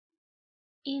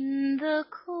In the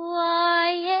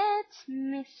quiet,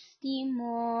 misty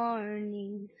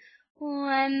morning,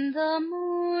 when the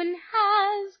moon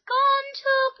has gone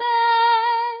to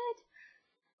bed,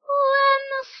 when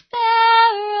the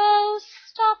sparrows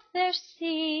stop their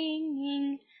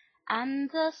singing, and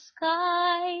the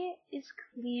sky is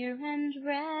clear and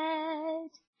red,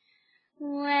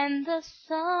 when the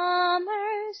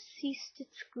summer ceased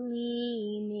its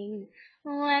gleaning,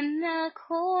 when the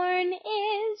corn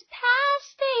is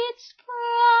past its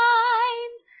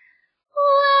prime,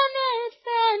 when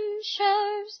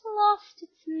adventure's lost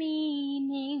its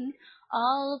meaning,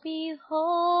 I'll be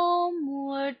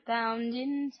homeward bound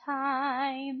in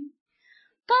time.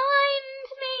 Bind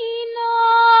me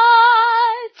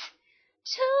not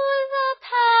to the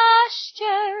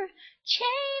pasture,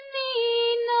 chain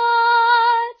me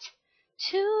not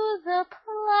to the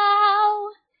plough,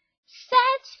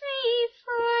 set me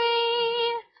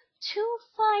free to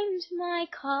find my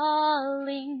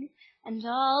calling, and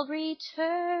I'll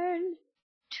return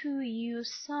to you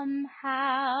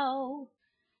somehow.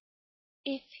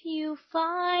 If you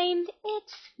find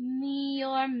it's me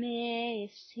you're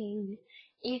missing,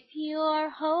 if you're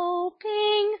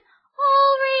hoping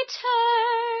I'll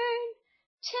return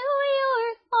to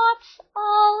your thoughts,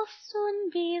 I'll soon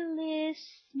be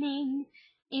listening.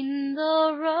 In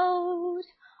the road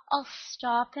I'll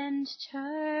stop and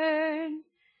turn,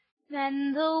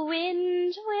 then the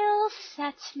wind will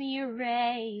set me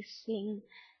racing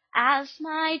as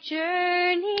my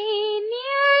journey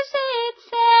nears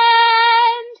its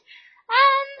end,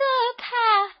 and the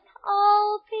path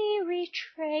I'll be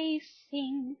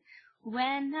retracing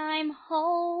when I'm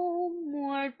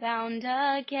homeward bound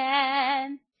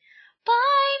again.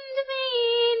 Bind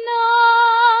me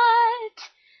not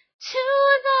to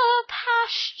the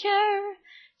pasture,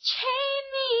 chain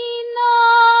me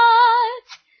not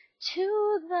to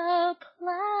the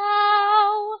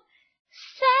plough,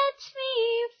 set me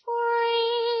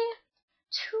free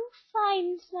to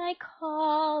find my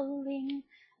calling,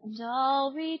 and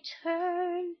I'll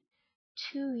return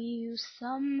to you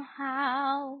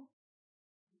somehow.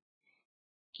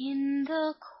 In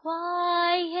the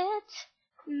quiet,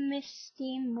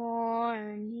 misty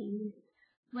morning,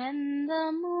 when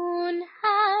the moon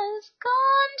has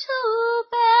gone to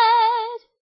bed,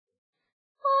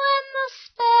 when the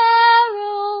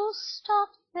sparrows stop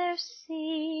their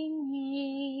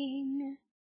singing,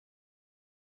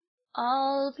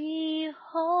 I'll be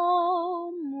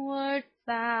homeward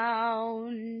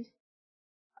bound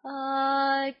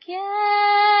again.